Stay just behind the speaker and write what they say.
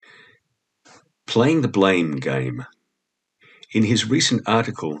Playing the blame game. In his recent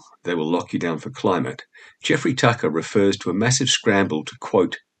article, They Will Lock You Down for Climate, Jeffrey Tucker refers to a massive scramble to,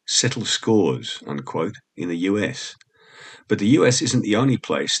 quote, settle scores, unquote, in the US. But the US isn't the only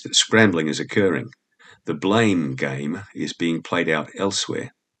place that scrambling is occurring. The blame game is being played out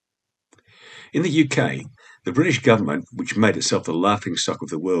elsewhere. In the UK, the British government, which made itself the laughingstock of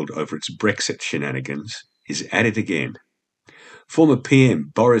the world over its Brexit shenanigans, is at it again. Former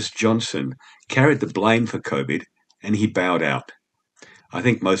PM Boris Johnson carried the blame for COVID and he bowed out. I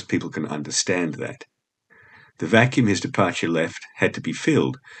think most people can understand that. The vacuum his departure left had to be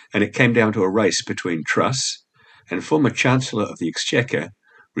filled, and it came down to a race between Truss and former Chancellor of the Exchequer,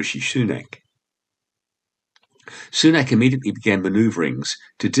 Rishi Sunak. Sunak immediately began manoeuvrings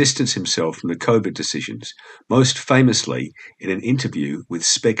to distance himself from the COVID decisions, most famously in an interview with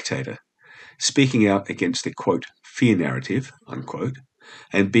Spectator, speaking out against the, quote, fear narrative, unquote,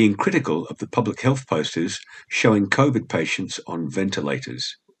 and being critical of the public health posters showing COVID patients on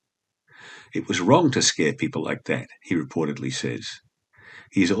ventilators. It was wrong to scare people like that, he reportedly says.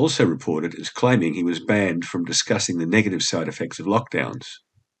 He is also reported as claiming he was banned from discussing the negative side effects of lockdowns.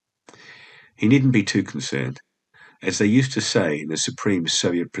 He needn't be too concerned. As they used to say in the Supreme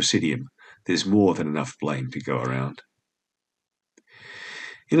Soviet Presidium, there's more than enough blame to go around.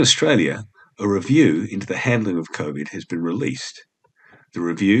 In Australia, a review into the handling of COVID has been released. The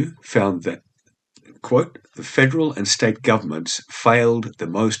review found that, quote, the federal and state governments failed the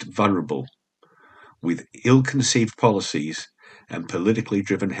most vulnerable with ill-conceived policies and politically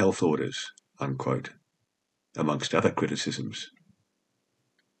driven health orders, unquote, amongst other criticisms.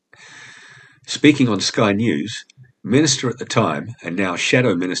 Speaking on Sky News, Minister at the time and now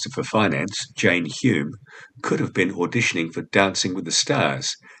Shadow Minister for Finance, Jane Hume, could have been auditioning for Dancing with the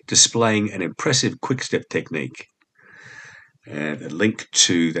Stars, displaying an impressive quick-step technique. And a link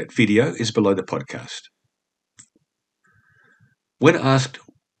to that video is below the podcast. When asked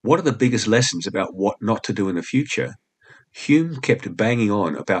what are the biggest lessons about what not to do in the future, Hume kept banging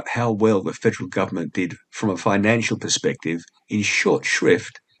on about how well the federal government did from a financial perspective in short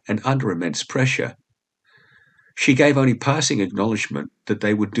shrift and under immense pressure. She gave only passing acknowledgement that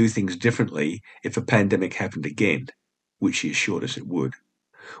they would do things differently if a pandemic happened again, which she assured us it would,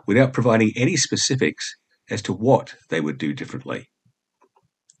 without providing any specifics as to what they would do differently.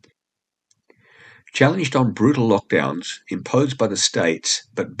 Challenged on brutal lockdowns imposed by the states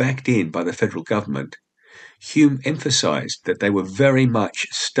but backed in by the federal government, Hume emphasised that they were very much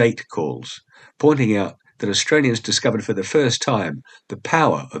state calls, pointing out that Australians discovered for the first time the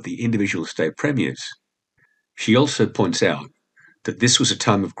power of the individual state premiers. She also points out that this was a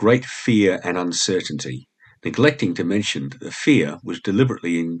time of great fear and uncertainty, neglecting to mention that the fear was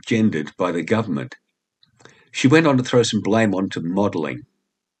deliberately engendered by the government. She went on to throw some blame onto modelling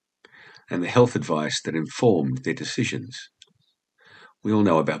and the health advice that informed their decisions. We all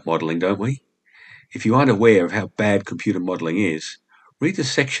know about modelling, don't we? If you aren't aware of how bad computer modelling is, read the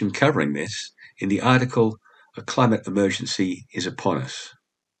section covering this in the article, A Climate Emergency is Upon Us,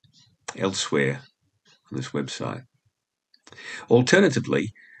 elsewhere on this website.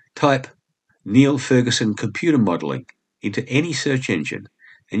 Alternatively, type Neil Ferguson computer modelling into any search engine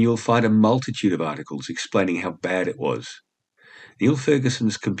and you'll find a multitude of articles explaining how bad it was. Neil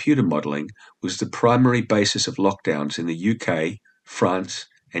Ferguson's computer modelling was the primary basis of lockdowns in the UK, France,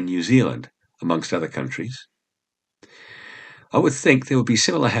 and New Zealand, amongst other countries. I would think there would be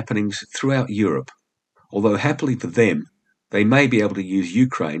similar happenings throughout Europe, although happily for them, they may be able to use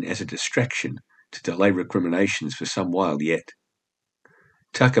Ukraine as a distraction to delay recriminations for some while yet.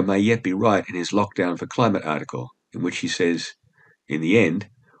 Tucker may yet be right in his Lockdown for Climate article, in which he says, in the end,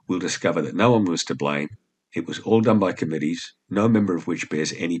 we'll discover that no one was to blame. It was all done by committees, no member of which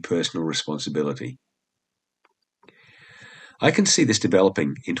bears any personal responsibility. I can see this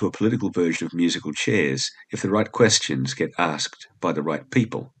developing into a political version of musical chairs if the right questions get asked by the right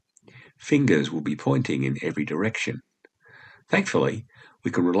people. Fingers will be pointing in every direction. Thankfully,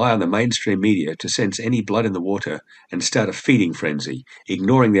 we can rely on the mainstream media to sense any blood in the water and start a feeding frenzy,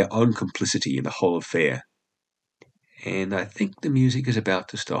 ignoring their own complicity in the whole affair. And I think the music is about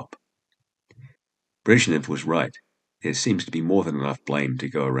to stop. Brezhnev was right. There seems to be more than enough blame to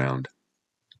go around.